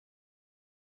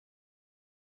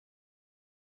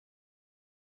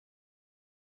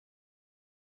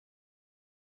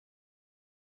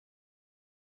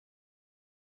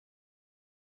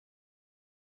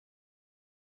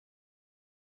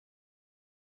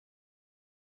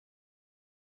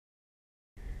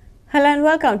Hello and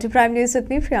welcome to Prime News with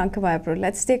me, Priyanka Vaipur.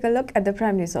 Let's take a look at the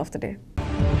Prime News of the day.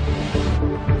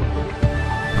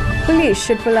 Police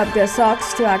should pull up their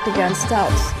socks to act against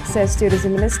doubts, says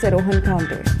Tourism Minister Rohan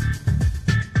Kaunde.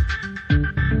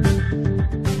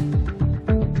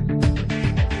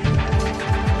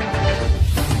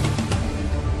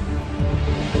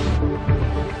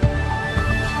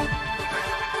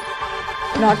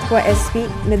 North Goa SP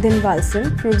Nidhin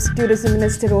Valsan proves Tourism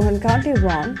Minister Rohan Kaunde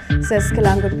wrong, says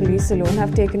Kalangut police alone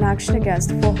have taken action against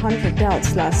 400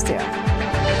 doubts last year.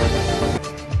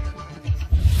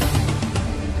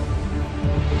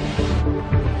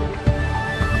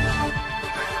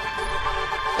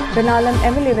 Banalam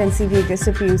MLA Vensi Vegas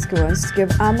appeals Goans to give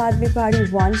Aam Aadmi Party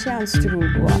one chance to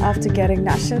rule Goa after getting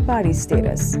National Party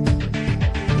status.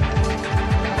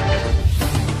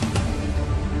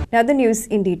 Now the news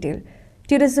in detail.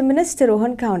 Tourism Minister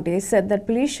Rohan Kaunde said that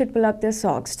police should pull up their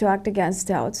socks to act against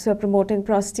doubts who are promoting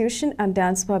prostitution and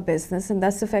dance bar business and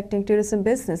thus affecting tourism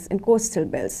business in coastal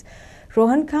belts.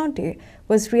 Rohan Kaunde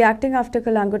was reacting after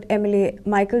Kalangut MLA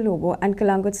Michael Lobo and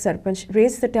Kalangut Sarpanch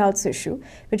raised the doubts issue,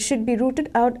 which should be rooted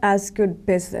out as good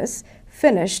business,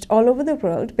 finished all over the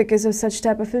world because of such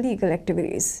type of illegal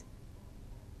activities.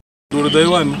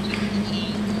 दुर्दैवान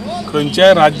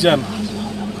खंयच्याय राज्यान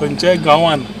खंयच्याय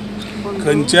गांवान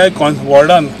खंयच्याय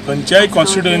वॉर्डान खंयच्याय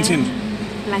कॉन्स्टिट्युएन्सीन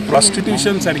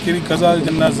prostitution सारकी गजाल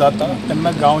जेन्ना जाता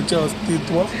तेन्ना गांवचें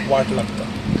अस्तित्व वाट लागता.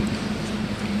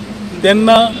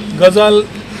 तेन्ना गजाल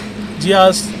जी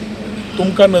आज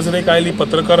तुमकां नजरेक आयली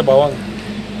पत्रकार भावांक,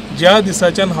 ज्या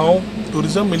दिसाच्यान हांव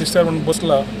टुरिजम मिनिस्टर म्हणून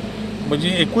बसला,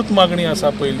 म्हजी एकूच मागणी आसा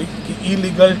पयली की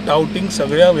इलिगल टाउटिंग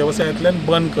सगळ्या वेवसायांतल्यान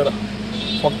बंद करा.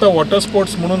 फक्त वॉटर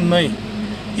स्पोर्ट्स म्हणून न्हय,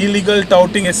 illegal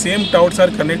touting, same touts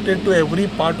are connected to every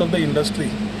part of the industry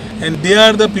and they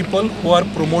are the people who are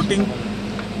promoting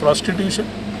prostitution,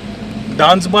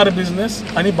 dance bar business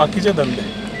आणि बाकीचे धंदे.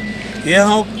 हे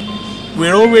हांव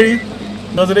वेळोवेळी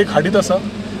नजरेक हाडीत आसा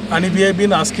आणि we have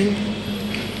been asking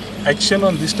action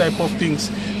on this type of things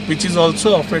which is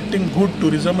also affecting good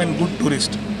tourism and good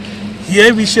tourist. हे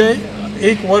विशय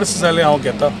एक verse जालें हांव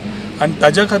घेता आणि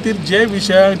ताज्या खातीर जे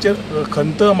विशयाचेर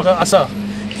खंत म्हाका आसा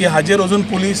की हाजेर अजून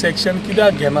पुलीस एक्शन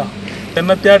कित्याक घेना,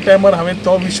 तेन्ना त्या टायमार हांवें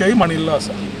तो विशय मांडिल्लो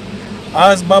आसा.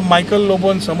 आज बाब मायकल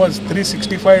लोबोन समज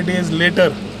 365 days लेटर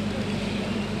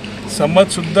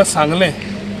समज सुद्दां सांगलें,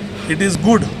 it is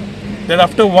good that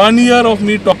after 1 year of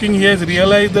me talking he has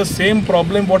realized the same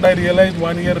problem what I realized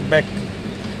 1 year back.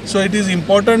 So it is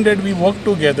important that we work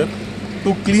together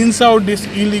to cleanse out this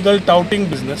illegal touting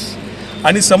business.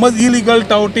 आणि समज illegal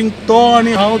touting तो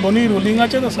आणि हांव दोनूय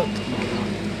रुलिंगाचेच आसात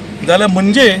जाल्यार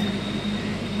म्हणजे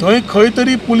थंय खंय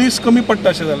तरी पुलीस कमी पडटा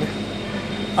अशें जालें.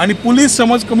 आनी पुलीस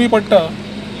समज कमी पडटा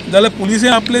जाल्यार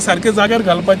पुलिसेन आपले सारके जाग्यार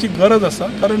घालपाची गरज आसा,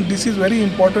 कारण this is very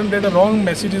important that a wrong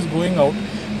message is going out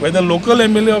where the local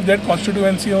MLA of that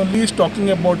constituency only is talking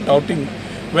about touting,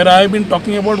 where I have been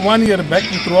talking about 1 year back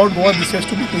throughout Goa this has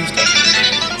to be cleansed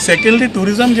up. Secondly,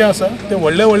 tourism जे आसा ते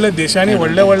व्हडल्या व्हडल्या देशांनी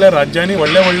व्हडल्या व्हडल्या राज्यांनी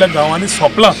व्हडल्या व्हडल्या गांवांनी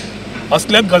सोंपलां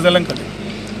असल्याच गजालां खातीर.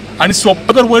 आनी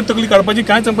सोंपतकर वयर तकली काडपाची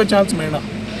कांयच आमकां चान्स मेळना.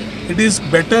 It is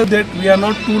better that we are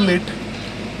not to late,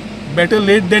 better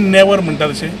late than never म्हणटा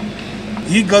तशें.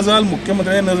 ही गजाल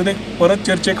मुख्यमंत्र्याच्या नजरेक परत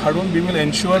चर्चेक हाडून we will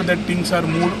ensure that things are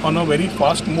moved on a very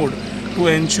fast mode to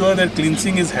ensure that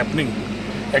क्लिन्सिंग is happening.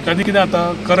 एखादी कितें जाता,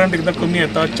 करंट एकदां कमी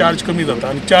येता, चार्ज कमी जाता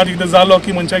आनी चार्ज एकदां जालो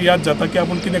की मनशाक याद जाता की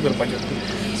आपूण कितें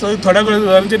करपाचें. सो थोड्या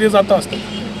गजालींचेर जाता आसता.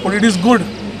 पूण it is good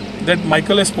that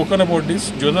Michael has spoken about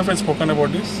these, Joseph has spoken about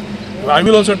these. I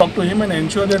will also talk to him and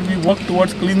ensure that we work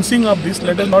towards cleansing up this.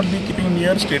 Let us not be keeping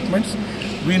mere statements.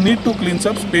 We need to cleanse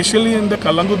up, especially in the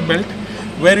Kalangut belt,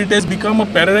 where it has become a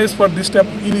paradise for this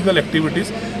type of illegal activities,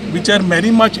 which are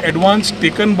very much advanced,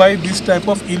 taken by this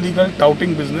type of illegal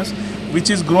touting business,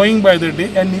 which is growing by the day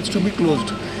and needs to be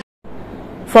closed.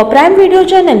 For Prime Video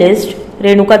journalist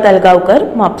Renuka Talgaonkar,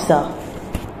 Mapsa.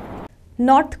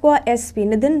 North Goa SP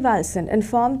Nidhin Valsan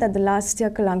informed that the last year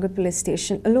Kalangut police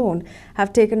station alone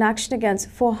have taken action against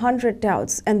 400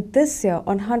 touts and this year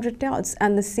on 100 touts,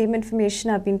 and the same information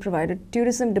have been provided to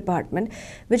Tourism Department,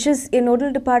 which is a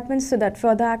nodal department, so that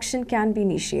further action can be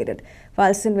initiated.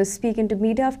 Valsan was speaking to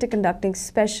media after conducting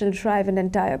special drive in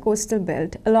entire coastal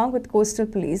belt along with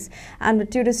coastal police and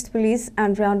with tourist police,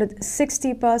 and rounded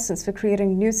 60 persons for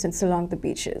creating nuisance along the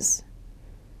beaches.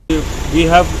 We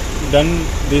have done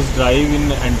this drive in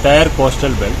entire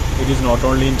coastal belt. It is not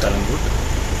only in Kalangut.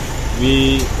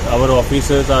 Our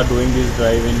officers are doing this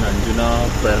drive in Anjuna,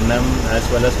 Pernam as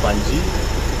well as Panji,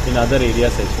 in other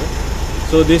areas as well.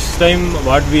 So this time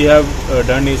what we have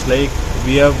done is like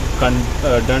we have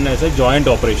done as a joint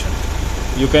operation.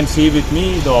 you can see with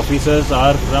me the officers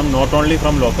are from not only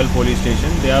from local police station,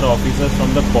 they are officers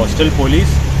from the coastal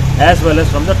police as well as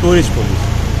from the tourist police.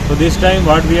 So this time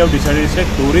what we have decided is that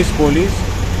tourist police,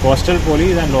 coastal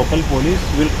police and local police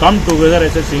will come together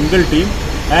as a single team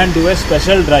and do a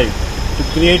special drive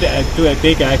to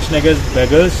take action against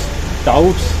beggars,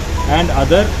 touts and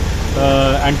other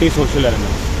anti-social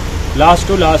elements. Last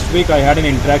week I had an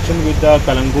interaction with the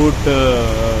Kalangut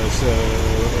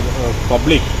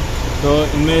public. So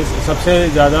इनमें सबसे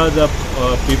ज़्यादा the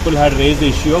people had raised the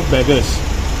issue of beggars.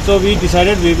 So we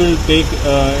decided we will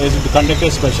conduct a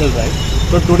special drive.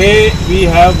 So today we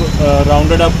have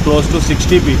rounded up close to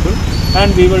 60 people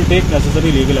and we will take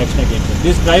necessary legal action against them.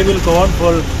 This drive will go on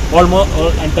for almost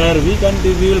entire week and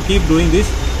we will keep doing this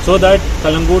so that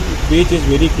Kalangut beach is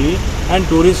very clean and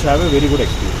tourists have a very good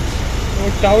experience.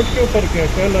 Taut के ऊपर क्या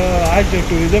कल आज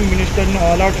tourism minister ने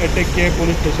all out attack किया है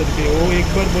police station पे, वो एक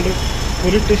बार बोले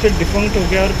पुलिस स्टेशन डिफंक्ट हो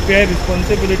गया और पे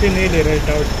रिस्पॉन्सिबिलिटी नहीं ले रहे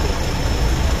टाउट पे.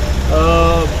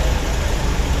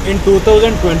 In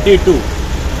 2022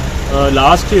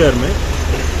 last year में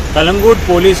Kalangut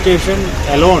police station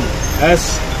alone has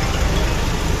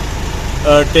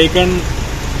taken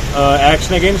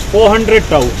action against 400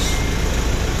 touts.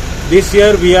 This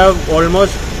year we have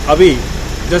almost abhi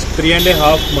just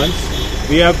 3.5 months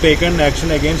we have taken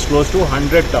action against close to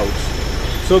 100 touts.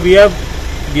 So we have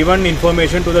given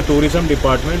information to the tourism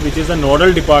department, which is the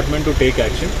nodal department to take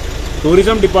action.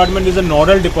 Tourism department is a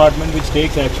nodal department which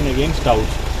takes action against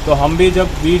touts. So हम भी जब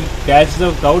we catch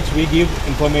the touts, we give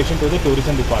information to the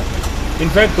tourism department. In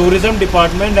fact, tourism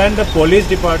department and the police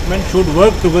department should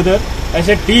work together as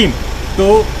a team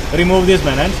to remove this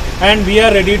menace, and we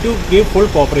are ready to give full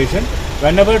cooperation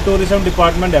whenever tourism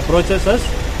department approaches us,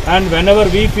 and whenever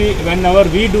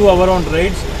we do our own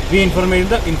raids, we inform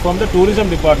the tourism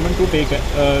department to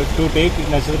take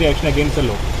necessary action against the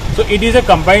law. So it is a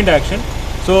combined action.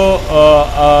 So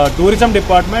tourism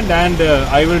department and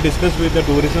I will discuss with the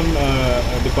tourism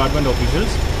department officials,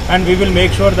 and we will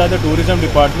make sure that the tourism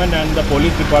department and the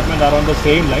police department are on the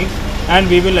same lines, and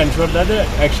we will ensure that the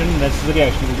necessary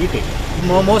action will be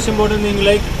taken. Most important thing,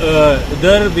 like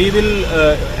there we will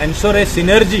ensure a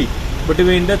synergy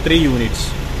between the three units.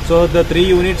 So the three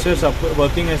units are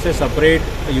working as a separate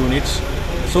units.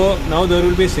 So now there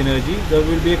will be synergy. There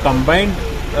will be a combined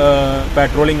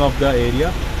patrolling of the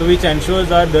area, so which ensures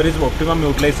that there is optimum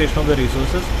utilization of the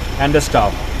resources and the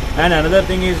staff. And another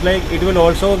thing is, like, it will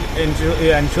also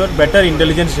ensure better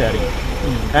intelligence sharing.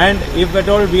 And if at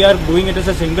all we are doing it as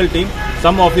a single team,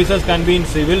 some officers can be in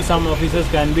civil, some officers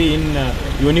can be in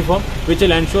uniform, which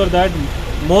will ensure that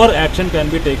more action can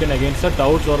be taken against the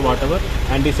touts or whatever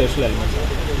anti-social elements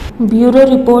are. Bureau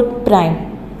Report,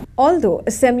 Prime. Although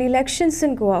assembly elections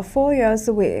in Goa 4 years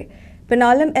away,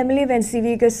 Panalam MLA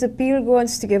Vencivigas appealed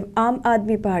Goans to give Aam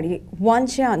Aadmi Party one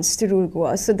chance to rule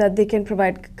Goa so that they can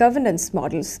provide governance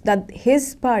models that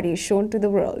his party shown to the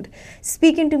world.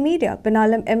 Speaking to media,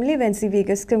 Panalam MLA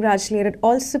Vencivigas congratulated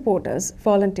all supporters,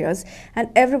 volunteers and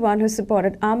everyone who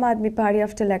supported Aam Aadmi Party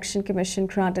after Election Commission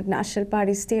granted National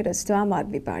Party status to Aam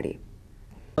Aadmi Party.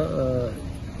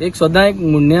 एक सदा एक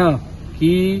म्हणण्या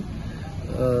की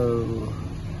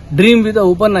dream with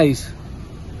open eyes.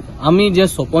 आम्ही जे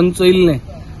स्वप्न चोयल्लें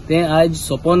ते आज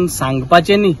स्वप्न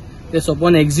सांगपाचें न्ही, ते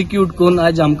स्वप्न एक्झिक्यूट करून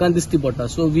आज आमकां दिसती पडटा.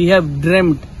 So we have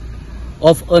dreamed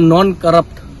of a non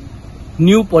corrupt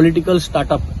new political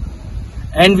startup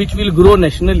and which will grow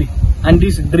nationally, and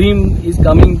this dream is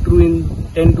coming true in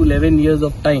 10 to 11 years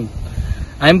of time.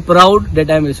 I am proud that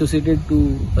I am associated to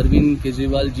Arvind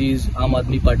Kejriwal ji's Aam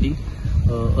Aadmi Party,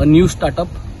 a new startup,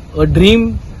 a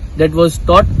dream that was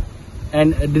taught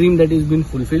and a dream that is been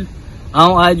fulfilled.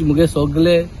 हांव आज मुगे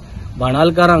सगळे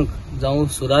बाणालकारांक जावं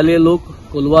सुराले लोक,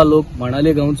 कोलवा लोक,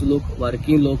 बाणाले गांवचो लोक,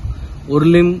 वारकी लोक,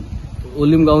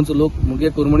 ओलिम गांवचो लोक, मुगे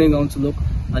कुरमणी गांवचो लोक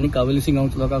आणि कावेलसी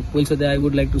गांवचो लोकांक पयलीं सद्या आय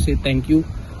वूड लायक टू से thank you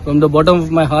from the bottom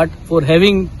of my heart for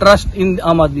having trust in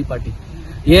आम आदमी पार्टी.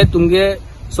 हे तुमगे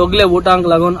सगळे वोटांक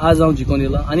लागून आज हांव जिखून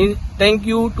येयला, आणि thank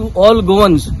you to all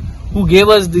Goans who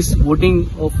gave us these voting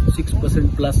of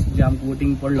 6% plus जे आमकां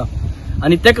वोटिंग पडलां,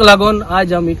 आणि तेका लागून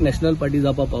आज आमी एक नॅशनल पार्टी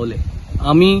जावपा पावले.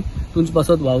 आमी तुमच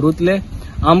पासत वावरूतले,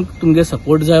 आमकां तुमगे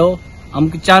सपोर्ट जायो,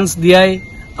 आमकां चान्स दियाय.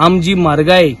 आम जी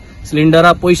म्हारगाय,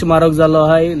 सिलिंडरा पयशे म्हारग जालो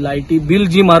आहाय, लायटी बील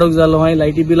जी म्हारग जालो आहाय,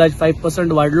 लायटी बील आज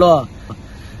 5% वाडलो आहा,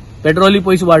 पेट्रोली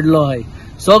पयशे वाडलो आहाय,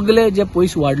 सगळे जे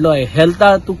पयशे वाडलो आहाय.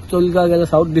 हेल्था तुका चलगा गेल्या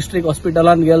साऊथ डिस्ट्रिक्ट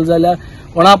हॉस्पिटलान गेल जाल्यार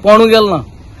कोणा पणू गेल ना.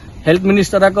 हेल्थ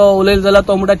मिनिस्टराक उलयले जाल्यार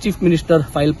तो म्हणटा चीफ मिनिस्टर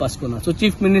फायल पास करना. सो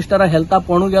चीफ मिनिस्टरा हेल्था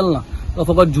पणू गेल ना, तो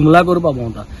फकत जुमला करपा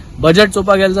भोंवता. बजेट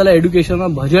चोवपाक गेले जाल्यार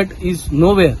education budget is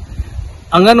know where.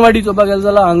 Anganwadi चोवपाक गेले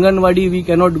जाल्यार anganwadi we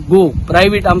cannot go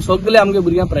private. आम सगळे आमगे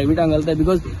भुरग्यांक प्रायवेटांक घालतात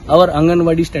because our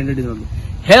anganwadi standard is on.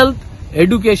 Health,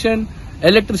 education,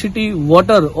 electricity,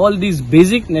 water, all these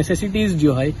basic necessities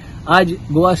ज्यो आहाय आज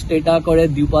गोवा स्टेटा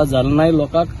कडेन दिवपा जालें नाय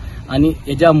लोकांक आनी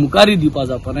हेज्या मुखारय दिवपा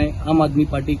जावपा नाय. आम आदमी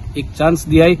पार्टीक एक चान्स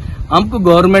दियाय. आमकां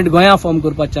गव्हर्मेंट गोंया फॉर्म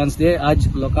करपाक चान्स दियाय. आज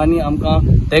लोकांनी आमकां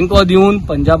तेंको दिवन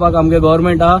पंजाबाक आमगे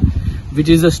गव्हर्मेंट आहा which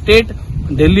is a state,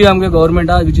 Delhi आमगे गव्हर्मेंट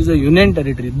आहा which is a union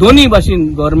territory. दोन्ही भाशेन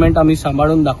गव्हर्मेंट आमी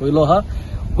सांबाळून दाखयलो आहा.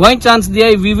 Goa chance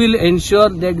दियाय. We will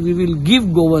ensure that we will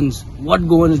give Goans what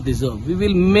Goans deserve. We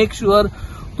will make sure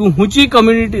तूं हुंची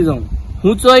कम्युनिटी जावं,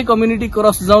 हुंचोय कम्युनिटी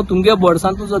क्रॉस जावं, तुमगे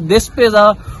बोर्डसांतलो जो देस्पेज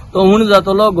आहा तो उण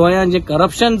जातलो. गोंयांत जे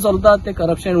करप्शन चलता ते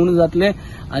करप्शन उण जातले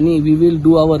आनी we will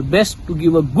do our best to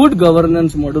give a good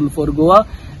governance model for Goa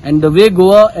and the way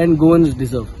Goa and Goans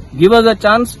deserve. Give us a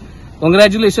chance.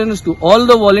 Congratulations to all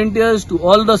the volunteers, to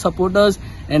all the supporters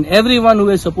and everyone who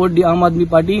has supported the Aam Aadmi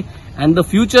Party, and the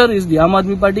future is the Aam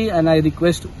Aadmi Party, and I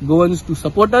request Goans to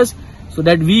support us so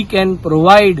that we can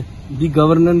provide the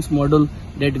governance model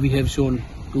that we have shown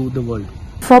to the world.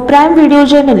 For Prime Video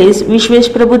journalist Vishwesh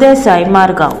Prabhudesai,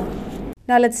 Margaon.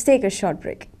 Now let's take a short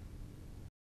break.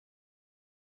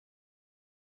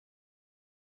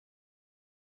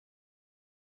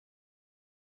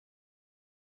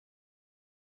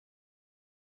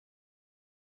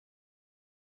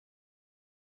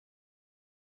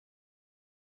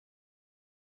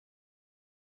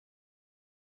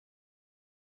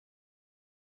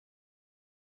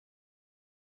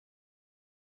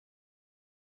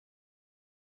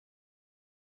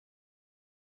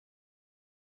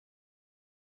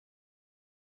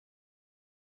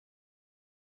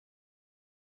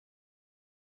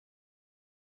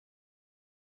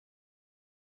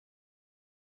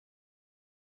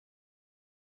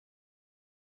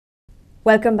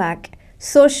 Welcome back.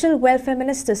 Social Welfare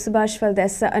Minister Subhash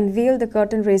Valdesa unveiled the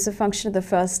curtain raiser function of the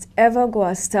first ever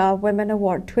Goa Star Women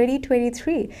Award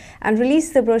 2023 and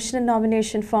released the brochure and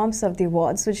nomination forms of the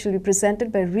awards, which will be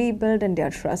presented by Rebuild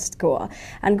India Trust Goa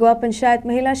and Goa Panchayat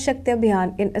Mahila Shakti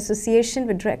Abhiyan in association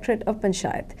with Directorate of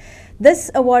Panchayat.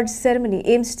 This awards ceremony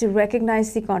aims to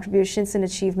recognize the contributions and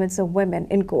achievements of women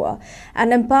in Goa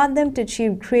and empower them to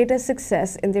achieve greater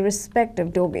success in their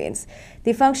respective domains.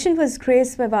 The function was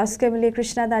graced by Vasco Emilio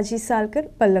Krishna Daji Salkar,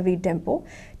 Pallavi Dempo,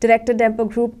 Director Dempo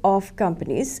Group of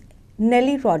Companies,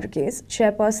 Nelly Rodriguez,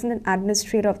 Chairperson and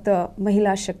Administrator of the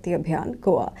Mahila Shakti Abhiyan,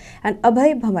 Goa, and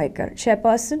Abhay Bhamaikar,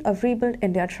 Chairperson of Rebuild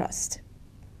India Trust.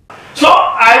 So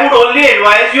I would only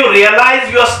advise you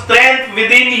realize your strength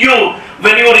within you.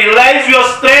 When you realize your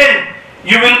strength,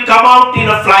 you will come out in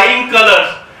a flying colors.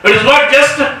 It is not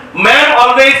just man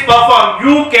always perform.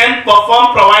 You can perform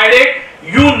provided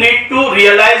you need to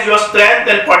realize your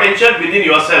strength and potential within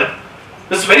yourself.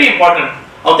 This is very important.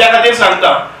 हांव त्या खातीर सांगता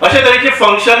अशे तरेचे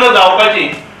function जावपाची,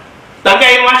 तांकां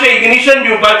एक मातशें इग्निशन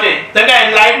दिवपाचें, तांकां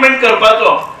एनलायटमेंट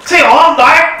करपाचो. Say all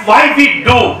that why we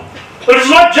do. It is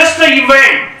not just an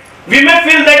event. We may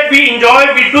feel that we enjoy,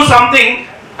 we do something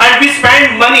and we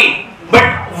spend money, but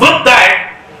with that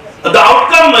the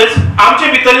outcome is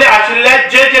आमचे भितरले आशिल्ले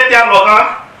जे त्या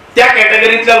लोकांक त्या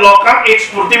कॅटेगरींतल्या लोकांक एक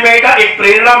स्फूर्ती मेळटा, एक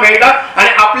प्रेरणा मेळटा आणि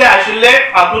आपले आशिल्ले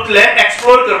हातूंतले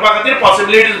एक्सप्लोर करपा खातीर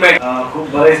पॉसिबिलिटीज मेळटा. खूब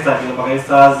बरें दिसता की म्हाका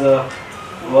दिसता आज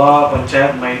गोवा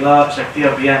पंचायत महिला शक्ती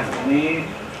अभियान आनी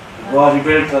Goa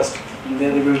rebuild trust,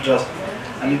 Indian rebuild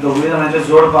trust आनी दोगूय जाणांचे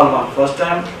जोड पालवान फर्स्ट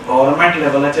टायम गव्हर्मेंट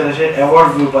लेवलाचेर अशे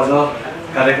एवॉर्ड दिवपाचो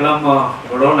कार्यक्रम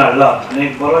घडोवन हाडला आनी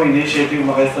एक बरो इनिशिएटीव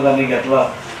म्हाका दिसता तांणी घेतला.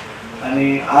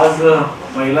 आनी आज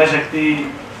महिला शक्ती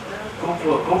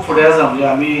खूब फुडें आसा. म्हणजे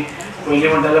आमी पयलीं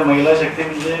म्हणटाले महिला शक्ती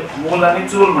म्हणजे मूल आनी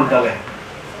चूल म्हणटाले,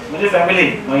 म्हणजे फॅमिली,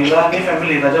 महिला आनी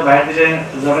फॅमिली, ताच्या भायर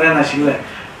तिचें जगणें नाशिल्लें.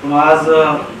 पूण आज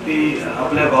ती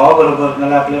आपल्या घोवा बरोबर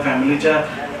नाल्यार आपल्या फॅमिलीच्या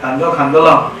खांदो खांदो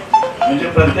लावन म्हणजे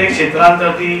प्रत्येक क्षेत्रांत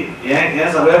तर ती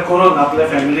हें सगळें करून आपल्या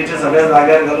फॅमिलीच्या सगळ्या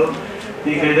जाग्यार घालून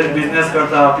ती खंय तरी बिझनेस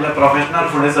करता, आपल्या प्रोफेशनल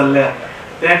फुडें चल्ल्या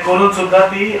तें करून सुद्दां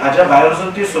ती हाच्या भायर वचून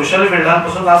ती सोशल फिल्डान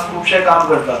पासून आज खुबशें काम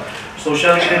करता.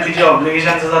 सोशल कितें तिची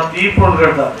ऑब्लिगेशन्स आसा ती पूर्ण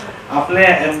करता, आपले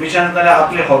एम्बिशन्स नाल्यार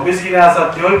आपले हॉबीज कितें आसा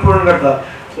त्योय पूर्ण करता.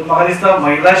 सो म्हाका दिसता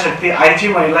महिला शक्ती, आयची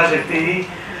महिला शक्ती ही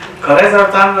खरेंच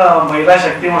अर्थान महिला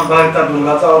शक्ती म्हणपाक लागता.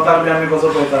 दुर्गाचो अवतार बी आमी कसो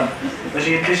पळयता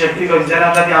तशी इतली शक्ती खंयच्यान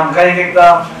येता ती आमकां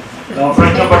एकदां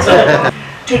प्रश्न पडटा.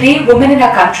 Today, women in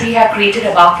our country have created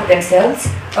a mark for themselves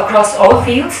across all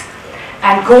fields,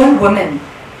 and Goan women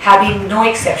have been no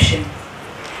exception.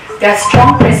 Their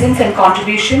strong presence and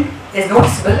contribution is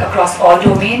noticeable across all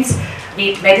domains, be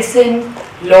it medicine,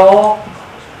 law,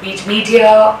 be it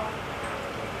media,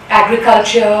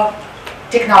 agriculture,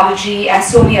 technology, and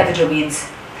so many other domains.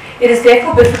 It is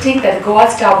therefore befitting that the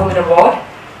Goa Star Women Award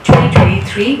 2023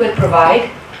 2023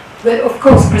 will of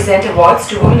course present awards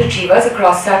to women achievers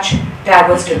across such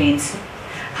diverse domains.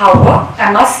 However,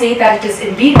 I must say that it is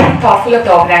indeed very thoughtful of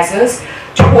the organizers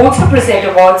to also present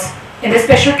awards in the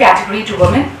special category to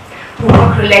women who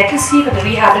work relentlessly for the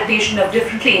rehabilitation of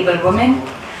differently abled women,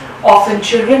 orphan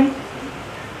children,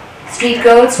 street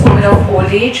girls, women of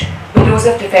old age, widows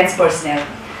of defense personnel.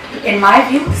 In my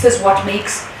view, this is what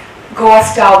makes Goa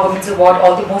Star Women's Award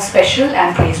all the more special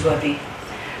and praiseworthy.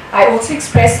 I also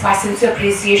express my sincere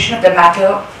appreciation of the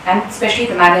matter, and especially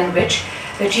the manner in which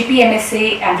the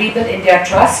GPMSA and Rebuild India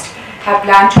Trust have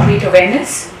planned to create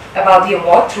awareness about the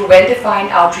award through well-defined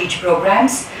outreach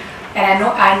programs. And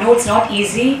I know it's not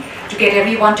easy to get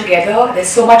everyone together. There's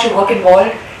so much work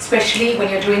involved, especially when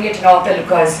you're doing it in all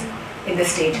talukas in the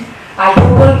state. I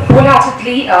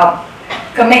wholeheartedly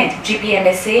commend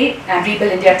GPMSA and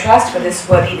Rebuild India Trust for this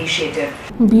worthy initiative.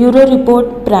 Bureau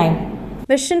Report Prime.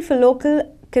 Mission for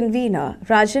Local convener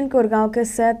Rajan Kurgaonkar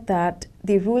said that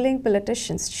the ruling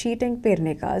politicians cheating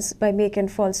PRIMEGOAs by making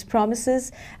false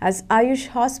promises, as Ayush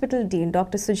Hospital Dean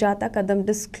Dr. Sujata Kadam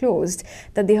disclosed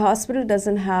that the hospital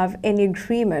doesn't have any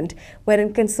agreement,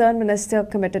 wherein concerned minister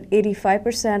committed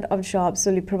 85% of jobs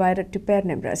only provided to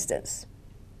PRNM residents.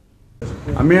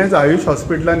 आम्ही आज आयुष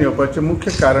हॉस्पिटलान येवपाचे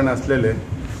मुख्य कारण असलेले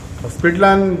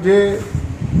हॉस्पिटलान जे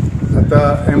आता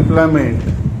employment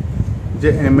जे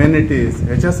amenities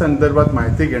ह्याच्या संदर्भात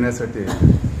माहिती घेण्यासाठी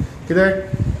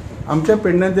कित्याक आमच्या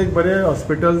पेडण्यात एक बरे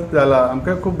हॉस्पिटल जाला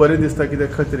आमकां खूब बरें दिसता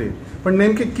कित्याक खत्री पण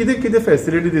नेमकी कितें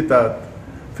फॅसिलिटी दितात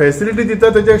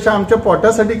त्याच्यापेक्षा आमच्या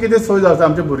पोटासाठी कितें सोय आसा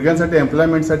आमच्या भुरग्यांसाठी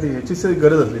एम्प्लॉयमेंटसाठी ह्याची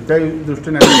गरज आसली त्या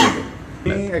दृश्टीने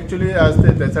मी ॲक्च्युली आज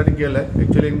त्यासाठी गेलं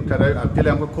ॲक्च्युली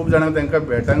आमकां खूप जाणांक तांकां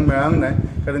भेटांक मेळांक नाही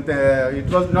कारण ते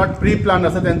it was not pre plan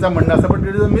असं त्यांचा म्हणणं असं पण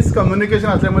इट इज अ मिसकम्युनिकेशन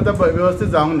असल्यामुळे ते व्यवस्थित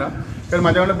जावंक ना कारण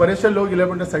माझ्या वांगडा बरेचसे लोक गेले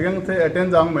पण ते सगळ्यांक थंय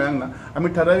अटेंड जावंक मेळांक ना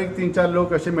आम्ही ठरावीक 3-4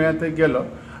 लोक असे मेळ्ळ्यात थंय गेलो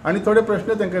आणि थोडे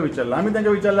प्रश्न तांकां विचारला आम्ही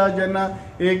तांकां विचारला जेन्ना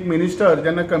एक मिनिस्टर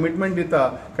जेन्ना कमिटमेंट दिता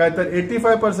काय तर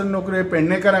 85% नोकरी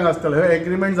पेडणेकारांक आसतलो हो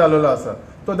एग्रीमेंट जाल्लो आसा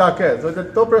तो दाखय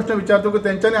तो प्रश्न विचारतकूच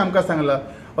तेंच्यांनी आमकां सांगला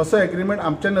असो एग्रीमेंट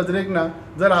आमच्या नजरेक ना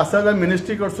जर आसा जाल्यार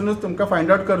मिनिस्ट्री कडसूनच तुमकां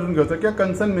फायंड आउट करून घेवचो किंवा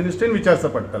कन्सर्न मिनिस्ट्रीन विचारचो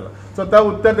पडटलो सो त्या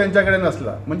उत्तर तेंच्या कडेन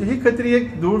आसला म्हणजे ही खत्री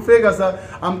एक धूळफेक आसा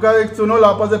आमकां एक चुनो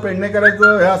लावपाचो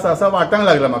पेडणेकाराचो हे आसा असं वाटांक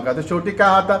लागला म्हाका आतां शेवटी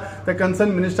काय आता त्या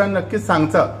कन्सर्न मिनिस्टरान नक्कीच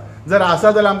सांगचा जर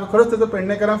आसा जाल्यार आमकां खरोच तेजो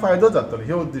पेडणेकारांक फायदो जातलो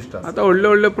हे उद्दिश्ट आता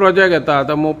व्हडले प्रोजेक्ट येता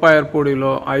आता मोपा एअरपोर्ट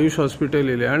येयलो आयुष हॉस्पिटल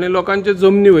येयले आणि लोकांचे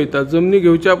जमनी वयतात जमनी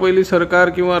घेवच्या पयलीं सरकार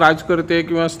किंवा राजकर्ते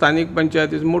किंवा स्थानिक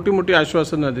पंचायती मोठी मोठी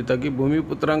आश्वासनां दिता की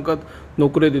भूमिपुत्रांकच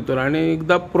नोकऱ्यो दितलो आणि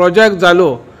एकदा प्रोजेक्ट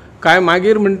जालो काय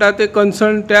मागीर म्हणटा ते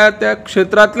कन्सर्न त्या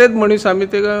क्षेत्रातलेच मनीस आमी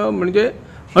ते म्हणजे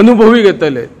अनुभवी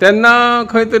घेतले तेन्ना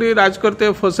खंय तरी राजकर्ते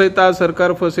फसयता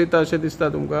सरकार फसयता अशें दिसता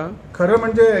तुमकां खरं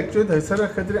म्हणजे ॲक्च्युली थंयसर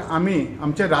खरी आमी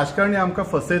आमचे राजकारणी आमकां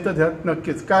फसयतात ह्यात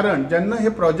नक्कीच कारण जेन्ना हे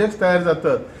प्रोजेक्ट्स तयार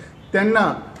जातात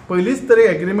तेन्ना पयलींच तरी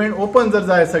एग्रीमेंट ओपन जर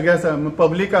जाय सगळ्या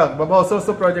पब्लिकाक बाबा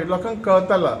असो प्रोजेक्ट लोकांक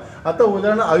कळतला आता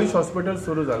उदाहरण आयुष हॉस्पिटल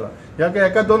सुरू जाला ह्या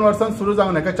एका 2 वर्सांत सुरू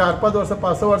जावंक ना एका 4-5 वर्सां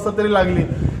 5 वर्सां तरी लागली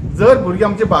जर भुरगीं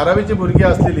आमची 12वीची भुरगीं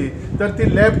असलेली तर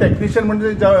ती लॅब टेक्निशियन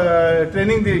म्हणजे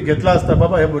ट्रेनिंग घेतला असता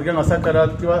बाबा ह्या भुरग्यांक असा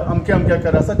करात किंवा अमक्या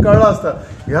करा असं कळलं असतं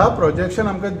ह्या प्रोजेक्शन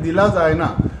आमकां दिला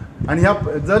जायना आणि ह्या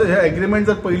जर हे एग्रीमेंट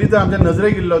जर पयलीं जर आमच्या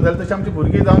नजरेक गेल्लो जाल्यार तशी आमची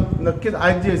भुरगीं जावन नक्कीच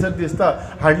आयज जी हयसर दिसता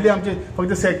हार्डली आमची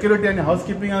फक्त सेक्युरिटी आणि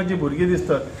हाऊसकीपिंगाक जी भुरगीं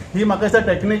दिसतात ही म्हाका दिसता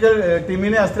टेक्निकल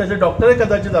टिमीने आसले असले डॉक्टरय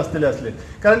कदाचित आसतले असले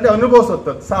कारण ते अनुभव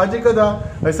सोदतात साहजिकच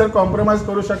हयसर कॉम्प्रोमायज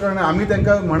करू शकना आमी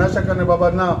तांकां म्हणा शकना बाबा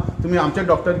ना तुम्ही आमचे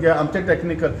डॉक्टर घ्या आमचे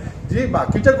टेक्निकल जी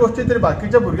बाकीच्या गोष्टी तरी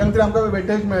बाकीच्या भुरग्यांक तरी आमकां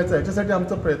वेटेज मेळचा ह्याच्यासाठी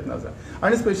आमचो प्रयत्न आसा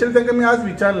आणि स्पेशली तांकां मी आज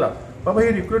विचारला बाबा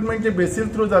ही रिक्रुटमेंट जी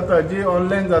बेसीस थ्रू जाता जी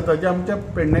ऑनलाईन जाता जे आमच्या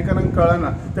पेडणेकारांक कळना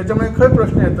त्याच्यामुळे खंय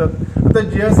प्रश्न येतात आता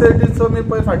GSRTचो मी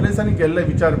पळय फाटल्या दिसांनी गेल्ले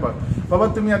विचारपाक बाबा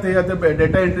तुम्ही आता हे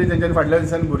डेटा एंट्री तेंच्यांनी फाटल्या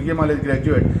दिसांनी भुरगीं मारले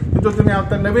ग्रॅज्युएट तितून तुम्ही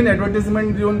आता नवीन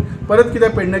एडवर्टिजमेंट दिवन परत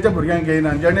कित्याक पेडण्याच्या भुरग्यांक घेयना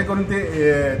जेणे करून ते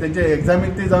तेंचे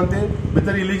एग्जामीक ती जावन ते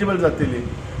भितर इलिजिबल जातली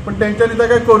पण तेंच्यांनी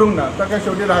ताका करूंक ना ताका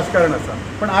शेवटी राजकारण आसा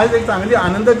पण आयज एक चांगली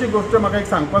आनंदाची गोष्ट म्हाका एक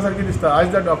सांगपा सारकी दिसता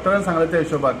आयज त्या डॉक्टरान सांगलें त्या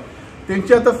हिशोबान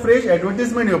तेंची आता फ्रेश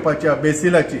एडवर्टिजमेंट येवपाची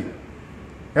बेसिलाची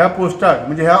ह्या पोस्टाक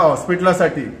म्हणजे ह्या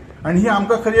हॉस्पिटलासाठी आणि ही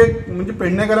आमकां खरी एक म्हणजे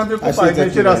पेडणेकारांक खूप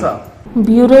फायदेशीर आसा.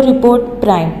 Bureau report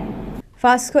prime.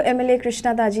 Vasco MLA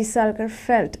Krishna Daji Salkar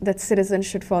felt that citizens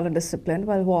should follow discipline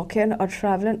while walking or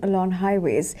traveling along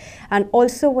highways, and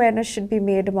also awareness should be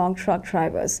made among truck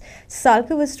drivers.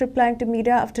 Salkar was replying to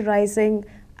media after rising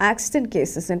accident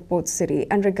cases in Port City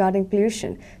and regarding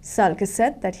pollution. Salkar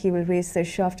said that he will raise the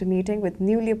issue after meeting with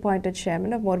newly appointed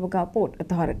chairman of Mormugaon Port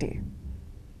Authority.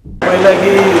 पहिला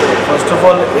की first of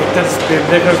all एक तर speed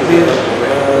breakers B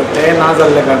ते ना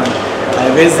जाल्ले कारणान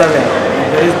highways जाले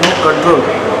there is no control.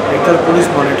 एक तर पुलीस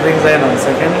मॉनिटरींग जायना.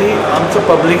 सेकंडली आमचो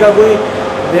पब्लिकाकूय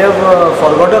they have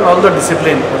forgotten all the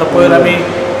discipline. आता पयर आमी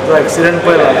जो एक्सिडेंट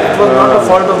पळयला it was not a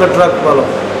fault of the truck वालो.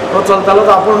 तो चलतालो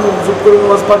तो आपूण चूक करून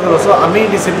वचपाक गेलो. सो आमी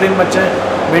डिसिप्लीन मातशें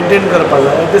मेंटेन करपाक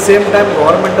जाय. At the same time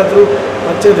गव्हर्मेंटा through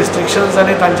मातशे रिस्ट्रिक्शन्स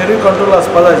आनी तांचेरूय कंट्रोल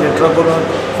आसपाक जाय. जे ट्रक करून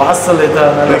फास्ट चलयता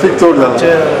ट्रॅफिक चड जालें.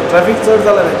 ट्रॅफिक चड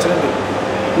जालां नॅचरली.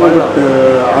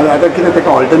 आतां कितें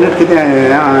ताका ऑल्टरनेट कितें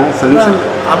सोल्युशन?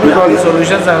 आमी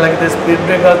सोल्युशन सांगलां की ते स्पीड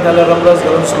ब्रेकर नाल्यार रंगस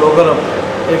घालून स्लो करप.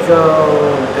 एक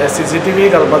CCTV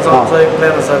घालपाचो आमचो एक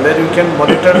प्लॅन आसा where you can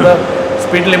monitor the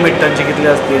speed limit तांची कितली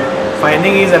आसती.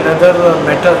 फायनींग is another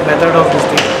method of this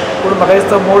thing. पूण म्हाका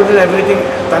दिसता मोर दॅन एवरीथींग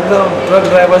तांकां ट्रक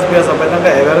ड्रायवर्स बी आसा पळय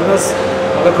तांकां अवेरनस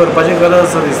म्हाका करपाची गरज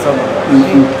आसा दिसता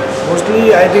म्हाका.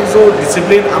 Mostly I think so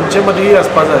discipline आमचे मदींय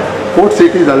आसपाक जाय. पोर्ट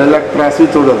सिटी जाल्यार त्रासूय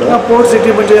चड जाता. पोर्ट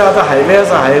सिटी म्हणजे आतां हायवे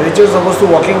आसा. हायवेचेर सपोज तूं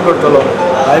वॉकिंग करतलो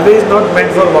highway is not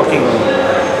meant for walking.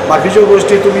 बाकीच्यो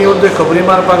गोश्टी तुमी येवन थंय खबरी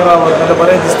मारपाक रावत नाल्यार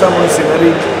बरें दिसता म्हणून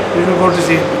scenery you go to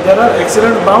C there are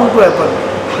accident bound to happen.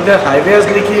 कित्याक हायवे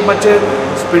आसली की मातशे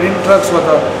स्पिडीन ट्रक्स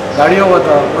वता गाडयो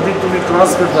वता मदीं तुमी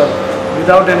क्रॉस करतात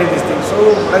विदावट एनी दिस थिंग. सो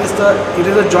म्हाका दिसता it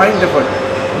is a joint effort.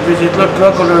 म्हणजे जितलो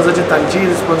ट्रक ओनर्साची तांची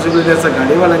रिस्पॉन्सिबिलिटी आसा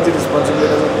गाडीवाल्यांची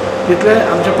रिस्पॉन्सिबिलिटी आसा तितले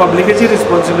आमच्या पब्लिकेची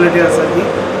रिस्पॉन्सिबिलिटी आसा की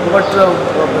बट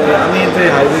आमी ते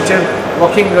हायवेचेर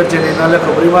वॉकिंग करचें न्ही नाल्यार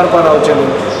खबरी मारपाक रावचें न्ही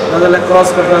नाजाल्यार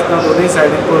क्रॉस करता आसतना दोनूय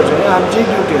सायडीन पळोवचें ही आमची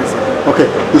ड्युटी आसा. ओके.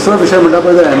 दुसरो विशय म्हणटा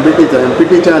पळय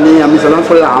एमपीटीचे आनी आमी सदांच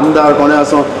पळयला आमदार कोणें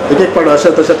आसूं एक पावट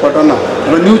अशें तशें पटना.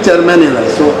 न्यू चेअरमॅन येयला.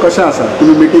 सो कशें आसा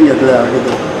तुमी मिटींग घेतल्या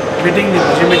कितें? मिटींग न्ही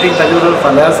म्हजी मिटींग ताजे बरोबर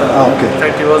फाल्यां आसा.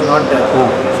 In fact he was not there.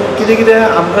 सो कितें कितें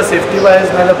आमकां सेफ्टी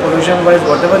वायज नाल्यार pollution wise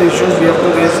what ever issues we have to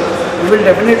raise we will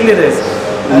definitely raise.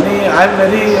 आनी आय एम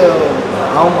व्हेरी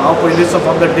हांव पयलींचो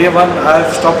from the day one I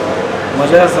have stop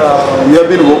मजा आसा. You have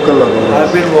been vocal. I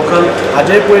have been vocal.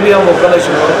 हाजे पयलीं हांव vocal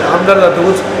आशिल्लो. आमदार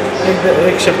जातकूच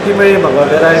एक शक्ती मेळ्ळी म्हाका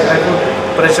where I could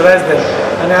pressurise them.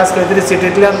 आनी आज खंय तरी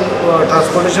सिटींतल्यान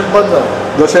ट्रान्सपोर्टेशन बंद जालें.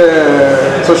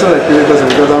 जशें सोशल एक्टिविटीज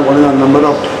जावं कोणी number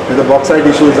of the bauxite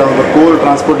issues जावं द कोल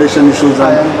ट्रान्सपोर्टेशन इश्यूज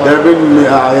जावं they have been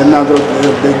येन्ना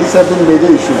these have been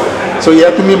major issue. सो हे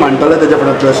तुमी मांडटले तेच्या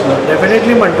फुडें प्रश्न?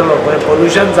 डेफिनेटली मांडटलो.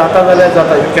 पोल्युशन जाता जाल्यार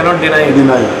जाता. You cannot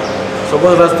deny.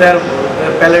 सपोज रस्त्यार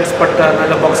पॅलेट्स पडटा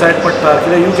नाल्यार बॉक्सायट पडटा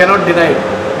कित्याक you cannot deny it.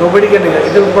 Nobody can deny.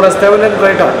 कित्याक रस्त्या वयल्यान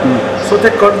कळटा. सो ते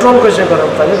कंट्रोल कशें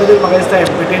करप ताजे खातीर म्हाका दिसता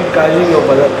एमपीटीन काळजी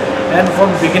घेवपाक जाय. And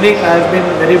from beginning I have been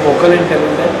very vocal in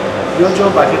telling that ह्यो ज्यो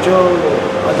बाकीच्यो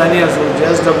अदानी आसूं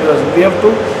JSW आसूं we have to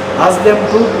ask them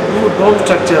to do dome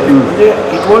structure. म्हणजे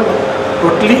it won't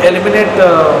totally eliminate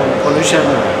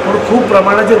pollution पूण खूब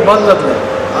प्रमाणाचेर बंद जातलें.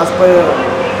 आज पळय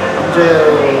आमचे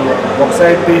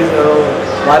बॉक्सायट बी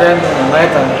वाऱ्यान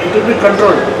मेळटा इट वील बी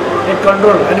कंट्रोल्ड. एक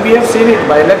control and we have seen it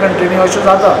भायल्या कंट्रीनी अशें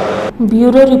जाता.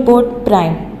 Bureau report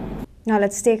prime. Now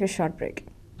let's take a short break.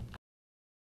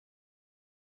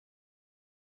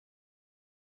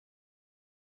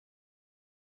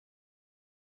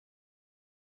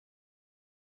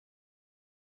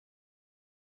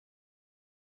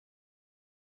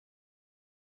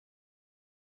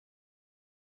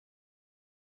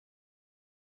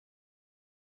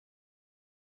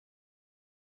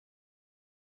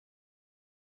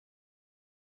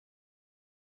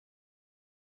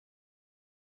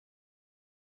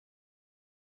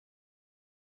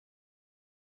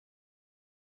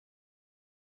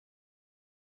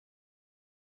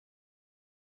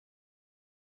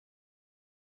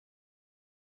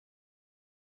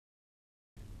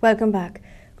 Welcome back.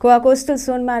 Goa Coastal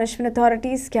Zone Management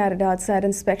Authorities carried out site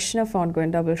inspection of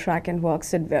ongoing double tracking works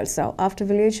at Versau after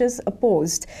villagers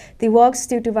opposed the works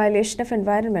due to violation of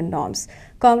environment norms.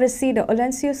 Congress leader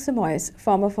Olencio Simoes,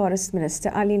 former Forest Minister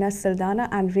Alina Saldana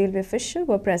and railway official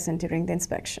were present during the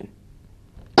inspection.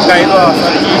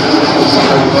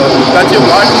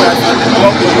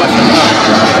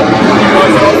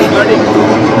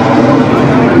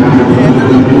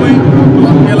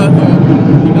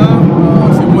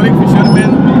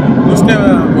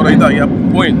 ह्या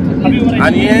point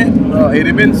आनी हे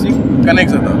एरेबियन सी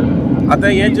connect जाता. आतां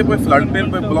हे जे पळय flood plain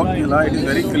पळय block केला it is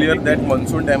very clear that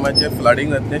monsoon टायमाचेर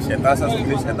flooding जातलें. शेतां आसा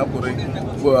सगळीं शेतां पुरय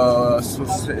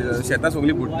शेतां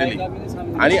सगळीं बुडटलीं.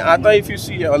 आनी आतां if you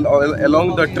see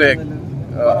along the track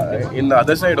in the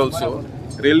other side also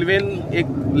रेल्वेन एक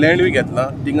लँड बी घेतला.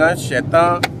 थिंगा शेतां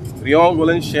रिवो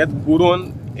घालून शेत पुरोवन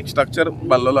एक स्ट्रक्चर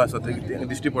बांदलेलो आसा थंय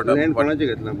दिश्टी पडटा.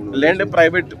 Land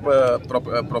private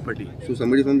property.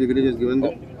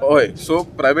 हय. सो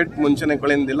प्रायवेट मनशान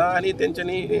कडेन दिला आनी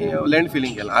तेंच्यांनी लँड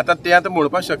फिलींग केला. आतां ते आतां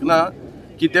म्हणपाक शकना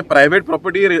की ते प्रायवेट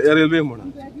प्रॉपर्टी रेल्वे म्हणून.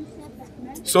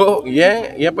 सो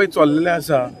हे पळय चल्लेलें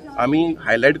आसा. आमी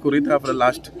हायलायट करीत आहा फॉर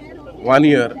लास्ट 1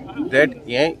 year that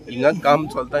हे हिंगा काम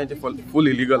चलता हेचे फुल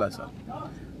इलिगल आसा.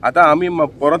 आतां आमी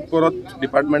परत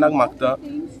डिपार्टमेंटाक मागता,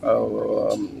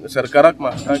 सरकाराक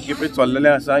मागता की पळय चल्लेलें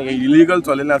आसा, हें इलिगल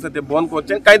चल्लेलें आसा तें बंद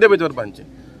करचें, कायदे भितर बांदचें.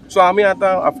 सो आमी आतां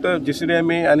आफ्टर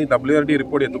GCDMA आनी WRD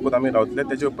रिपोर्ट येतकूच आमी रावतले,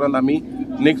 तेचे उपरांत आमी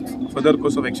next further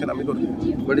course of action आमी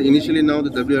करतले. But initially now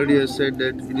the WRD has said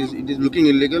that it is looking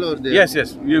illegal, or they...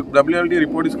 Yes. WRD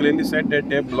report is clearly said that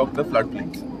they have blocked the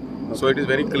floodplains. So it is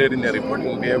very clear in their report.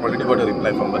 We have already got a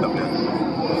reply from the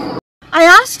WRD. I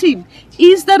asked him,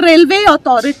 is the railway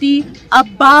authority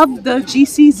above the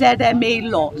GCZMA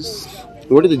laws?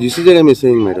 What is the GCZMA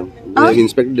saying, madam? They have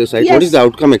inspected the site. Yes. What is the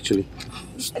outcome actually?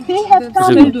 They have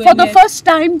come for the first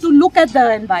time to look at the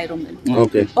environment.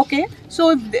 Okay.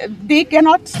 So they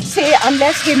cannot say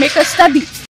unless they make a study.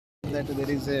 That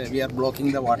we are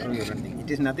blocking the waterway running.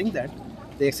 It is nothing that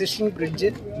the existing bridge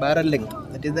barrel length,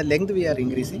 that is the length we are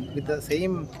increasing with the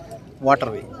same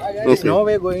waterway. It is no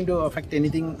way going to affect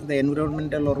anything, the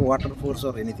environmental or water force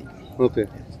or anything. Okay.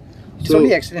 It's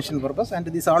only extension purpose, and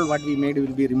this all what we made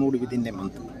will be removed within a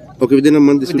month. Okay, within a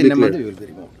month this will be clear. Within a month we will be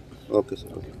removed. Okay, sir.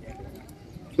 Okay.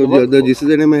 So the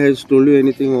GCZMA has told you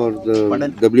anything, or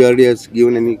the WRD has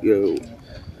given any...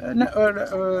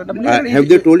 have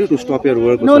they told you to stop your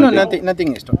work? No,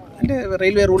 nothing is stopped. And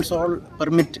railway rules all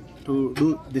permit to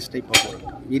do this type of work.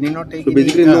 We need not take. So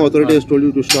basically, no authority has told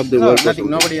you to stop the work. Nothing.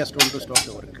 Nobody has told to stop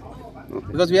the work.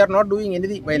 Because we are not doing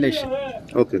any violation.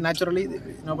 Okay. Naturally,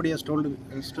 nobody has told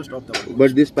us to stop the work.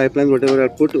 But these pipelines, whatever are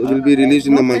put, will be released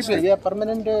in the month. We have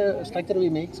permanent structure we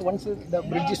make. So once the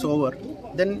bridge is over,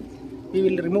 then we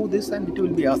will remove this and it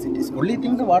will be as it is. Only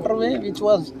thing, the waterway which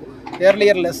was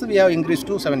earlier less, we have increased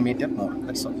to 7 meters more.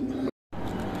 That's all.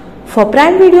 For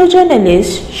Prime Video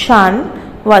journalist Shan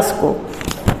Vasco.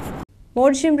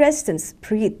 More gym residents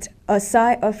breathed a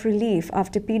sigh of relief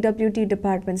after PWD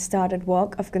department started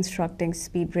work of constructing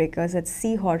speed breakers at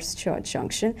Seahorse Church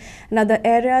Junction and other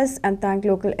areas, and thanked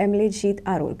local MLA Jeet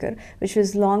Arolkar, which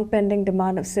was long pending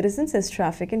demand of citizens as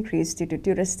traffic increased due to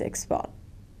touristic spot.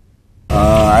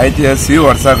 आयज हे 6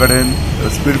 वर्सां कडेन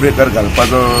speed breaker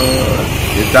घालपाचो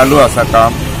हे चालू आसा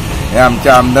काम. हे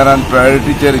आमच्या आमदारान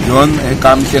प्रायोरिटीचेर घेवन हे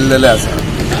काम केल्लेलें आसा.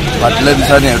 फाटल्या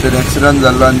दिसांनी हेवटेन एक्सिडंट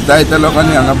जाल्लो आनी जायत्या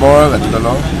लोकांनी हांगा बोवाळ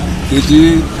घातलेलो. तेची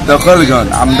दखल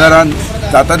घेवन आमदारान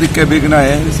जाता तितके बेगीन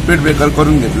हे स्पीड ब्रेकर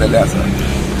करून घेतलेले आसा.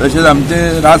 तशेंच आमचे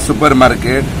राज सुपर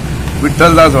मार्केट,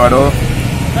 विठ्ठलदास वाडो,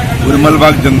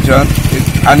 उर्मलबाग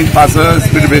जंक्शन आनी 5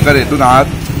 स्पीड ब्रेकर हेतून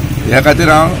आहात. ह्या खातीर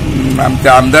हांव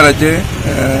आमच्या आमदाराचे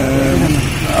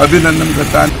अभिनंदन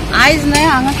करता. आयज न्हय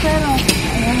हांगासर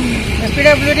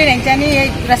PWD हेंच्यांनी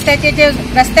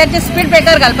रस्त्याचे स्पीड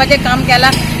ब्रेकर घालपाचें काम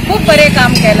केलां. खूब बरें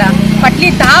काम केलां.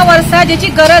 फाटलीं 10 वर्सां जेची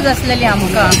गरज आसलेली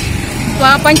आमकां.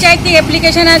 पंचायती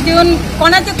एप्लिकेशनां दिवन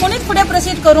कोणीच फुडें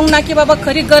प्रोसीड करूंक ना की बाबा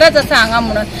खरी गरज आसा हांगा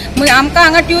म्हणून. आमकां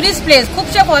हांगा ट्युरिस्ट प्लेस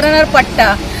खुबशे फॉरेनर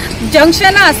पडटा.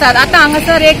 जंक्शनां आसात. आतां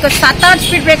हांगासर एक 7-8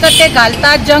 स्पीड ब्रेकर ते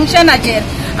घालतात जंक्शनाचेर.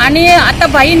 आणि आता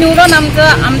भाई निवडून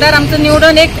आमदार आमचं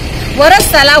निवडून 1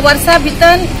 वर्स जाला. वर्सा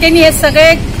भितर त्यांनी हे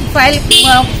सगळे फायल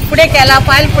पुढे केला.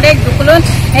 फायल पुढे ढुकलून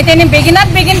हे त्यांनी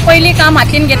बेगिनात बेगीन पहिली काम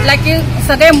हातीन घेतला की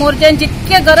सगळे मोर्जन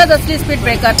जितके गरज असली स्पीड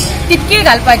ब्रेकर तितकी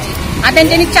घालपाची. आता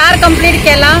त्यांनी 4 कंप्लीट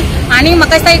केला आणि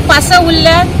म्हाका दिसता एक 5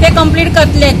 उरल्या ते कंप्लीट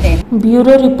करतले ते.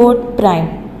 Bureau report prime.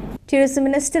 Tourism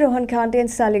Minister Rohan Khanti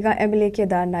and Saliga MLA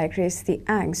Kedar Naik raised the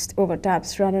angst over taps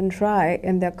running dry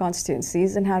in their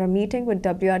constituencies and had a meeting with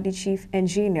WRD Chief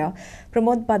Engineer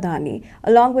Pramod Badani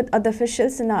along with other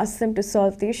officials and asked them to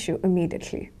solve the issue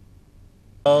immediately.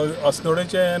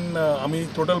 अस्नोडेचे आमी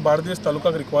total Bardez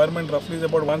तालुकाक requirement रफली is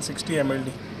about 160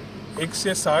 MLD.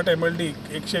 160 MLD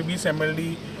 120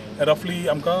 MLD रफली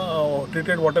आमकां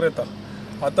treated water येता.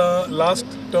 आता last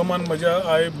टर्मान म्हज्या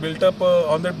आय built up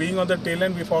on the being on the tell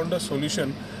and we found a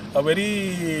solution, a very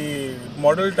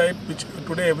model type which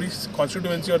today every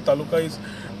constituency or taluka is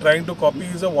trying to copy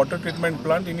is a water treatment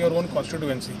plant in your own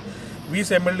constituency.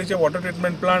 20 MLD चे water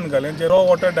treatment plant घालें जे raw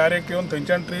water direct येवन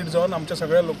थंयच्यान treat जावन आमच्या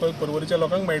सगळ्या local परवरीच्या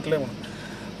लोकांक मेळटलें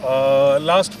म्हणून.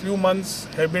 Last few months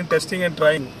have been testing and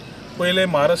trying. पहिले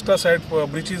महाराष्ट्रा सायड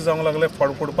ब्रिचीस जावंक लागले,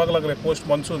 फोडपाक लागले पोस्ट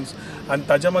मॉन्सून्स, आनी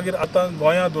ताज्या मागीर आतां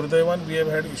गोंया दुर्दैवान वी हॅव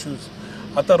हॅड इश्यूज.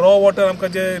 आतां रॉ वॉटर आमकां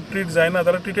जे ट्रीट जायना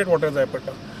जाल्यार ट्रिटेड वॉटर जाय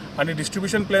पडटा. आनी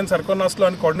डिस्ट्रिब्युशन प्लॅन सारको नासलो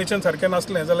आनी कॉर्डिनेशन सारकें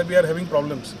नासलें जाल्यार we are having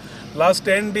problems. Last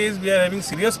 10 days we are having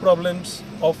serious problems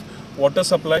of water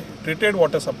supply, treated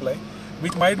water supply,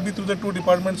 which might be through the 2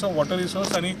 departments of water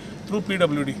resource आणि through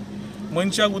PWD.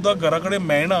 मनशाक उदक घरा कडेन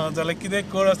मेळना जाल्यार कितें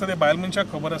कळ आसता ते बायल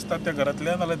मनशाक खबर आसता, त्या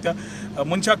घरांतल्या नाल्यार त्या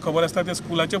मनशाक खबर आसता, त्या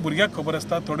स्कुलाच्या भुरग्याक खबर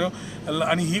आसता थोड्यो,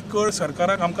 आनी ही कळ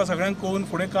सरकाराक आमकां सगळ्यांक कळून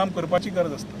फुडें काम करपाची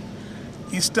गरज आसता.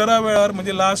 इस्टरा वेळार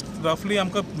म्हणजे लास्ट रफली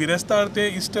आमकां बिरेस्तार ते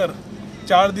Easter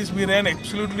 4 these we ran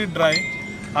absolutely dry.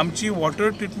 आमची वॉटर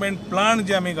ट्रिटमेंट प्लांट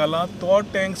जे आमी घाला तो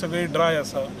टँक सगळे ड्राय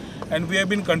आसा. And we have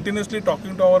been continuously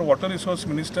talking to our water resource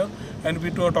minister and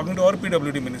we are talking to our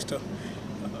PWD minister.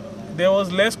 There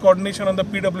was less coordination on the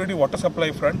PWD water supply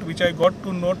front, which I got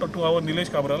to know to our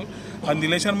Nilesh Cabral. And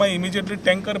Nilesh and I immediately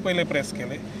tanker पहिले press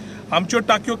केले. आमच्यो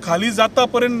टाक्यो खाली जाता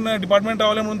पर्यंत department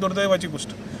रावले म्हणून दुर्दैवाची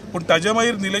गोष्ट. पण ताज्या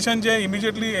मागीर निलेशान जे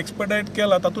इमिजिएटली एक्सपर्टाइट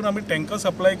केला तातूंत आमी टँकर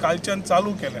सप्लाय कालच्यान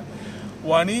चालू केल्या.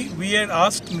 आणि we had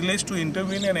asked Nilesh to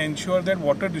intervene and ensure that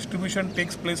water distribution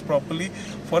takes place properly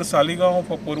for Saligaon,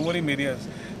 for Porvorim areas.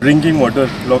 Drinking water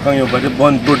लोकांक येवपाचें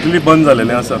बंद टोटली बंद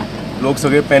जालेलें आसा. लोक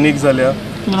सगळे पॅनीक जाल्या.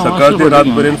 सकाळ ते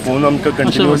रात पर्यंत फोन आमकां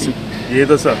कंटिन्यूअस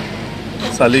येत आसा.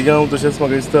 सालिगांव तशेंच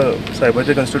म्हाका दिसता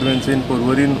सायबाच्या कॉन्स्टिट्युएन्सीन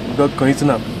पोरवोरीन उदक खंयच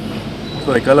ना.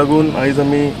 सो हेका लागून आयज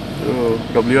आमी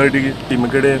WRD टिमी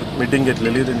कडेन मिटींग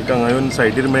घेतलेली. तांकां हांगा येवन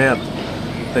सायटीर मेळ्ळ्यात.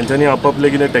 तेंच्यांनी आपापले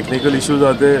कितें टॅक्निकल इश्यूज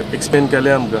आहा ते एक्सप्लेन केले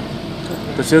आमकां.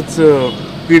 तशेंच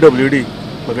PWD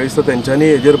म्हाका दिसता तेंच्यांनी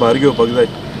हेजेर भार घेवपाक जाय.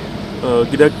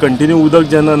 कित्याक कंटिन्यू उदक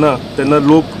जेन्ना ना तेन्ना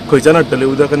लोक खंयच्यान हाडटले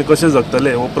उदक आनी कशें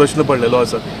जगतले हो प्रश्न पडलेलो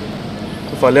आसा.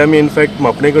 फाल्यां आमी इनफॅक्ट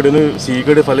मापणे कडेनूय CE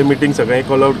कडेन फाल्यां मिटींग सकाळीं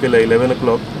कॉल आउट केल्या 11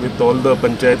 o'clock with all the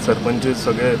panchayat sarpanches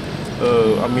सगळे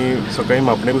आमी सकाळीं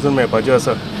मापणे वचून मेळपाचें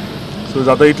आसा. सो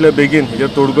जाता इतले बेगीन हेजेर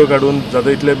तोडगो काडून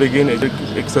जाता इतले बेगीन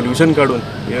हेजेर एक सोल्युशन काडून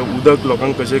हे उदक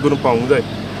लोकांक कशें करून पावूंक जाय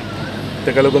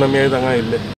तेका लागून आमी आयज हांगा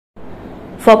आयिल्ले.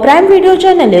 For prime video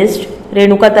journalist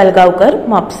Renuka तलगावकर,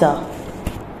 Mapusa.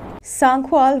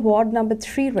 Sankhwal Ward number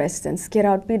 3 residents get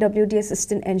out PWD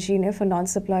assistant engineer for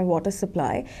non-supply water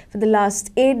supply for the last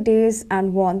 8 days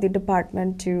and want the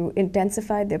department to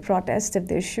intensify their protest if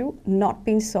the issue not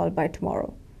been solved by tomorrow.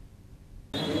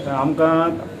 आमकां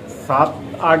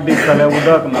 7-8 दीस जाले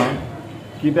उदक ना.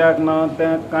 कित्याक ना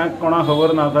तें कांय कोणाक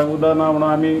खबर ना. उदक ना म्हणून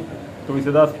आमी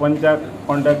तुळशीदास पंचाक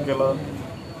कॉन्टेक्ट केलो.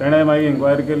 तेणें मागीर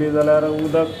इन्क्वायरी केली जाल्यार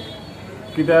उदक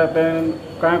कित्याक तें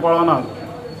कांय कळना.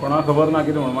 कोणाक खबर ना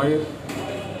कितें म्हणून. मागीर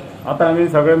आतां आमी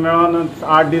सगळे मेळोन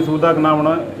 8 दीस उदक ना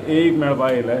म्हणून एक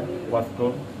मेळपाक येयले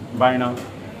वास्को बायणां.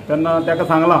 तेन्ना ताका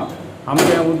सांगलां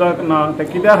आमचें उदक ना तें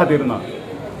कित्या खातीर ना.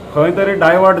 खंय तरी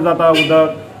डायवर्ट जाता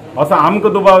उदक असो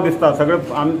आमकां दुबाव दिसता. सगळे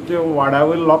आमचे वाड्या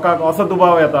वयल्या लोकांक असो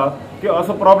दुबाव येता की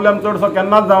असो प्रॉब्लेम चडसो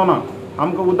केन्नाच जावना.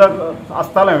 आमकां उदक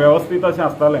आसतालें वेवस्थीत अशें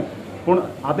आसतालें. पूण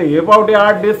आतां हे फावटी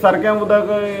 8 दीस सारकें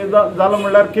उदक जालो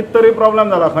म्हणल्यार कितें तरी प्रॉब्लेम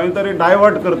जाला. खंय तरी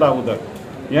डायवर्ट करता उदक.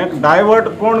 हें डायवर्ट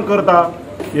कोण करता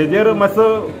हेजेर मातसो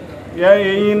हे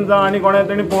येयीन जावं आनी कोणें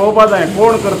तेणी पळोवपा जाय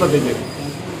कोण करता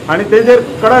तेजेर आनी तेजेर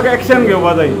कडक एक्शन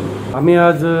घेवपा जाय. आमी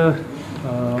आज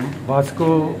वास्को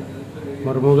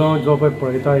मरमुगांव जो पळय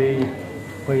पळयता ही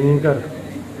पैंगीणकर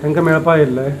तांकां मेळपा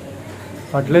येयल्ले.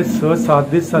 फाटले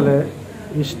 6-7 दीस जाले.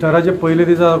 इस्टराचे पयले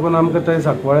दिसा लागून आमकां थंय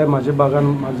सांकवाळे म्हाज्या बागान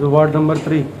म्हाजो वॉर्ड नंबर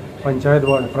 3 पंचायत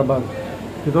वॉर्ड प्रभाग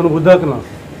तितून उदक ना.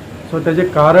 सो तेजें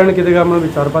कारण कितें काय म्हणून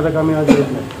विचारपाक आमी आज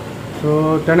येयल्ले.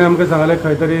 सो तेणें आमकां सांगलें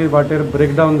खंय तरी वाटेर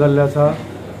ब्रेकडावन जाल्लें आसा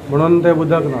म्हणून तें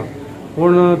उदक ना.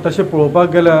 पूण तशें पळोवपाक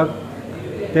गेल्यार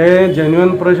तें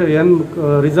जेन्युअन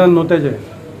रिजन न्हू तेजें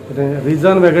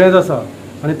रिजन वेगळेंच आसा.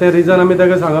 आनी तें रिजन आमी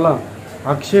ताका सांगलां.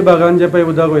 आक्षी भागान जें पळय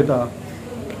उदक वयता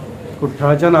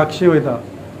कुठ्ठाळच्यान आक्षी वयता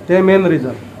तें मेन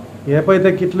रिजन. हे पळय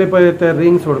ते कितले पळय ते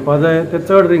रिंग सोडपा जाय ते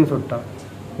चड रिंग सोडटा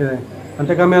कितें. आनी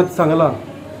ताका आमी आतां सांगलां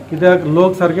कित्याक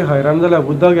लोक सारके हैराण जाल्या.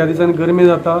 उदक ह्या दिसांनी गरमी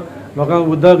जाता लोकांक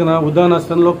उदक ना. उदक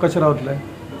नासतना लोक कशे रावतले.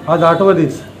 आज 8वो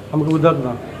दीस आमकां उदक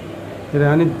ना कितें.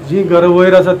 आनी जी घर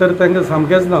वयर आसा तर तांकां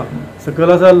सामकेंच ना.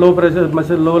 सकयल आसा लो प्रेशर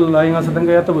मातशें लो लायंग आसा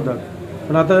तांकां येता उदक.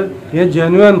 पूण आतां हें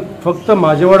जेन्युअन फक्त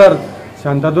म्हाजे वाड्यार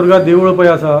शांतादुर्गा देवूळ पळय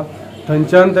आसा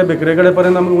थंयच्यान ते बेकरे कडेन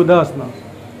पर्यंत आमकां उदक आसना.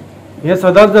 हें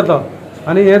सदांच जाता.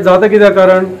 आनी हें जाता कित्याक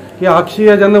कारण की आक्षी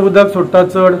जेन्ना उदक सोडटा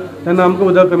चड तेन्ना आमकां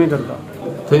उदक कमी करता.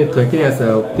 थंय कितें आसा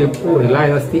ती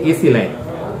लायन आसा ती AC लायन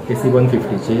AC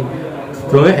 150ची.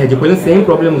 थंय हेजे पयलीं सेम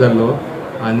प्रॉब्लेम जाल्लो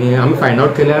आनी आमी फायंड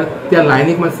आवट केल्यार त्या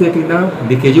लायनीक मातशें एकदां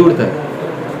लिकेजी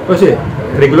उरतात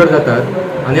कशें रेग्युलर जातात.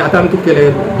 आनी आतां आमी कितें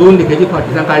केलें 2 लिकेजी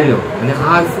फाटीसान काडल्यो आनी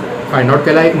आज फायंड आवट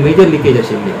केल्यार एक मेजर लिकेज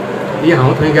आशिल्ली. ही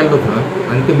हांव थंय गेल्लो थंय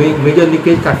आनी ती मेजर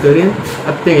लिकेज काडटरी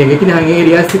आतां तें हें कितें हांगा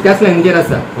एरिया आसा त्याच लायनीचेर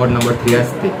आसा वॉर्ड नंबर 3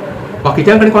 आसा ती.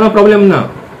 बाकीच्या कडेन कोणाक प्रॉब्लेम ना.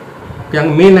 कित्याक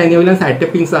मेन लायनी वयल्यान सायड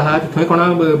टॅपिंग्स आहा थंय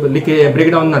कोणाक लिकेज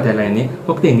ब्रेकडावन ना त्या लायनीक.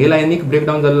 फक्त हेंगे लायनीक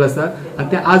ब्रेकडावन जाल्लो आसा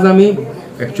आनी ते आज आमी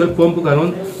एक्चुअल पंप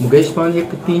घालून मुगेशपान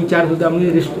एक 3-4 सुद्दां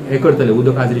आमी हें करतले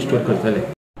उदक आज रिस्टोर करतले.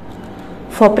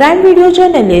 फॉर प्रायम व्हिडिओ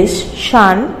जर्नलिस्ट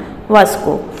शान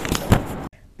Vasco.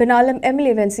 Benalam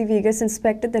MLA Vensi Vegas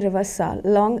inspected the river Sal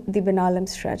along the Benalam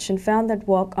stretch and found that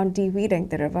work on de-weeding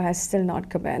the river has still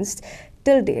not commenced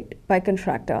till date by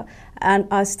contractor, and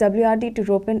asked WRD to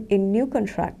rope in a new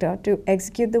contractor to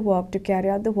execute the work to carry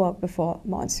out the work before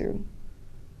monsoon.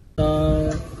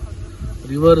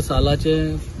 River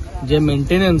Salache J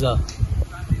maintenance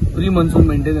pre-monsoon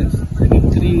maintenance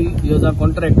 3 years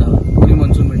contract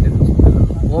pre-monsoon maintenance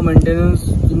वो maintenance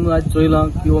तुम्ही आज चोयला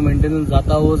की वो maintenance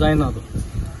जाता हो जायना तो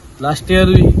last year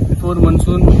before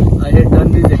monsoon I had done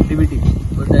this activity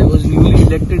but I was newly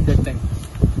elected that time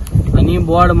आणि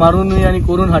board मारून आणि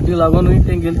करून हाती लागून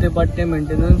ते गेलते but ते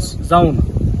maintenance जाऊन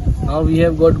now we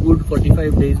have got good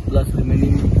 45 days plus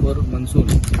remaining for monsoon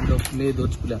end of May so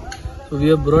we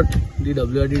have brought the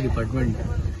WRD department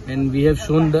and we have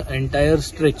shown the entire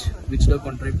stretch which the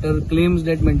contractor claims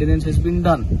that maintenance has been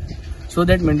done. So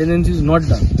that maintenance is not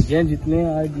done. जे जितले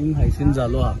आज इन hyacinth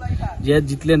झालो हा जे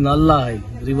जितले नल्ला आहे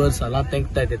river साला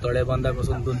तेंकता ते तोड्या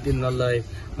बांधापासून 2-3 नल्ला आहे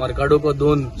मरकाडो को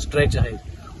 2 स्ट्रेच आहे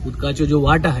उदकाच्यो ज्यो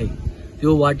वाट आहे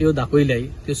त्यो वाट्यो दाखयल्या आहे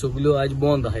ते सगल्यो आज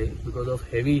बंद आहे because of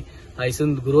heavy hyacinth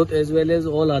growth as well as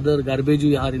all other garbage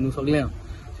आहा इन सगळ्या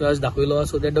सो आज दाखयलो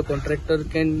so that the contractor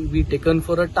can be taken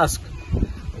for a task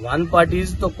one part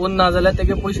is तो कोण ना जाल्यार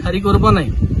तेगे पयशे हारी करपा नाय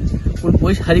पूण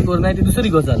पयशे हारी करनाय ती दुसरी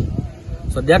गजाल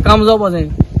सद्या काम जावपा जाय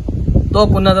तो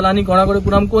कोण ना जाल्यार आनी कोणा कडेन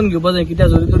पूण आमकां कोण घेवपा जाय कित्याक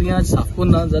जरी तर आज साफ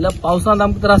करना जाल्यार पावसांत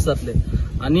आमकां त्रास जातले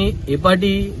आनी हे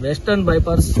पाटी वेस्टर्न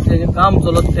बायपास तेजें काम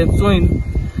चलत तें चोयन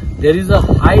there is a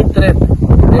hi threat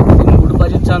that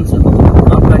बुडपाचे chance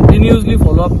हांव कंटिन्युअसली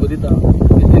फॉलो अप करिता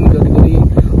नितीन गडकरी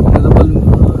ऑनरेबल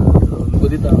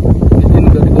करिता Nitin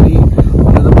Gadkari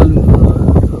honourable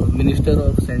minister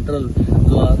of central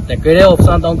जो तेकडे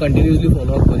ऑफिसांत हांव कंटिन्युअसली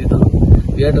फॉलो अप करिता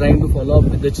we are trying to follow up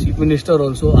with the chief minister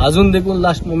also अजून देखून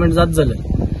लास्ट मोमेंट जात जाल्यार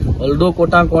ऑल्दो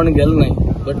कोर्टाक कोण गेलो नाय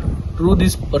but through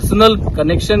these personal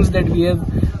connections that we have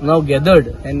now gathered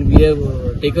and we have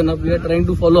taken up we are trying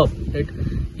to follow up that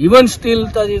even steel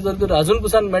जर अजून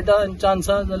Pusan मेळटा चान्स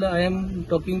आहा जाल्यार I am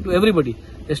talking to everybody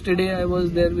yesterday I was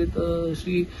there with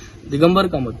Shri Digambar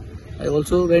Kamat I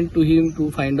also went to him to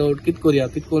find out कित कोरया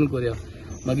कित कोण कोरया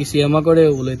मागीर सीएमा कडेन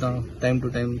उलयता टायम टू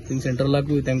टायम थिंग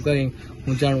सेंट्रलाकूय तेमकां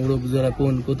हुंचाण उडोवप जरा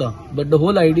कोण कोता but the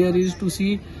whole idea is to C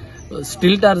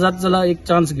steel टार जात जाल्यार एक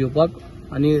चान्स घेवपाक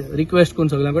आनी रिक्वेस्ट करून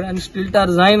सगळ्यां कडेन आनी स्टील टार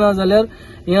जायना जाल्यार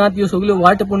ह्या ह्यो सगळ्यो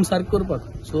वाट पूण सारक करपाक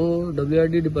सो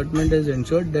WRD department has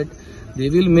एन्श्योर्ड that they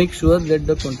will make sure that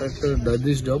the contractor does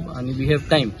this job and we have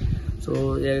time so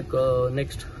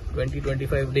next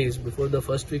 20-25 days before the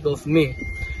first week of May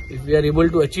if we are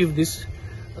able to achieve this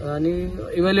आणि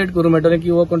evaluate करू मेळटलें की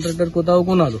हो contractor कोता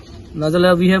कोण आलो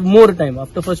नाजाल्यार we have more time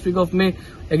after first week of May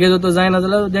again तो जायना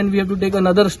जाल्यार then we have to take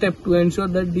another step to ensure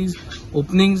that these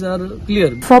openings are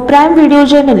clear. For Prime Video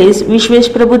journalist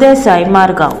Vishwesh Prabhudesai,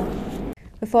 Margaon.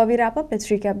 Before we wrap up, let's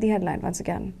recap the headline once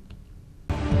again.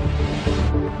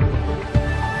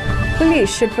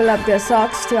 Police should pull up their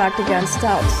socks to act against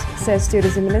touts, says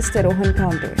Tourism Minister Rohan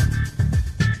Kaunde.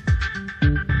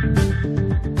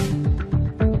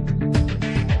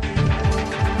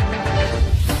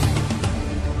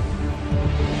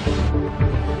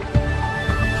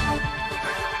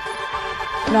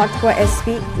 North Goa SP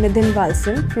Nidhin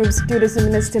Walson proves Tourism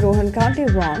Minister Rohan Kaunde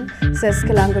wrong, says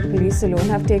Kalangut police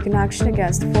alone have taken action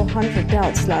against 400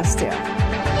 touts last year.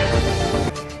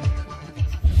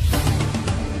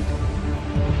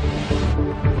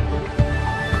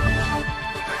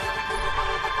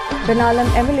 Benalam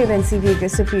MLA Vensi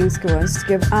Vegas appeals Goans to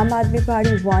give Aam Aadmi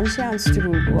Party one chance to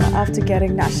rule Goa after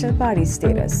getting national party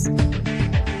status.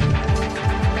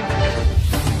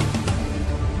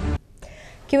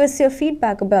 Give us your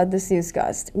feedback about this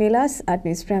newscast. Mail us at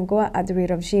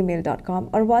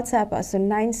newsprimegoa@gmail.com or WhatsApp us on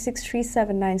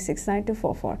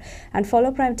 9637969244 and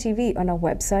follow Prime TV on our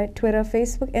website, Twitter,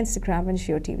 Facebook, Instagram and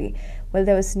Shio TV. Well,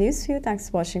 there was news for you. Thanks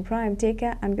for watching Prime. Take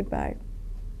care and goodbye.